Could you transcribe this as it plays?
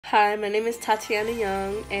Hi, my name is Tatianna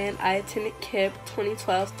Young, and I attended KIPP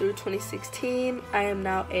 2012 through 2016. I am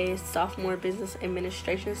now a sophomore business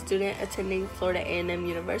administration student attending Florida A&M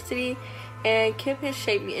University, and KIPP has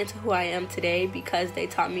shaped me into who I am today because they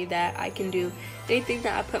taught me that I can do anything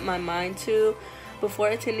that I put my mind to. Before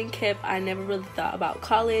attending KIPP, I never really thought about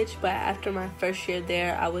college, but after my first year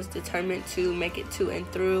there, I was determined to make it to and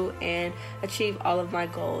through and achieve all of my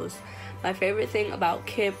goals. My favorite thing about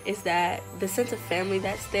KIPP is that the sense of family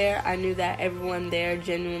that's there. I knew that everyone there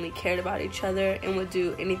genuinely cared about each other and would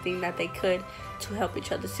do anything that they could to help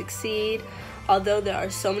each other succeed. Although there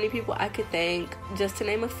are so many people I could thank, just to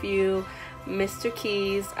name a few, Mr.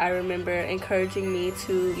 Keys, I remember encouraging me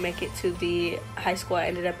to make it to the high school I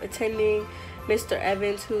ended up attending, Mr.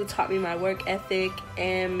 Evans, who taught me my work ethic,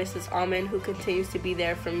 and Mrs. Almond, who continues to be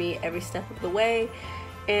there for me every step of the way.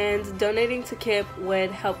 And donating to KIPP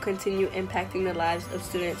would help continue impacting the lives of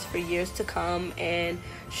students for years to come and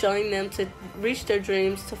showing them to reach their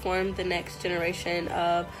dreams to form the next generation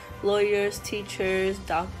of lawyers, teachers,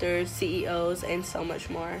 doctors, CEOs, and so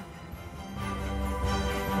much more.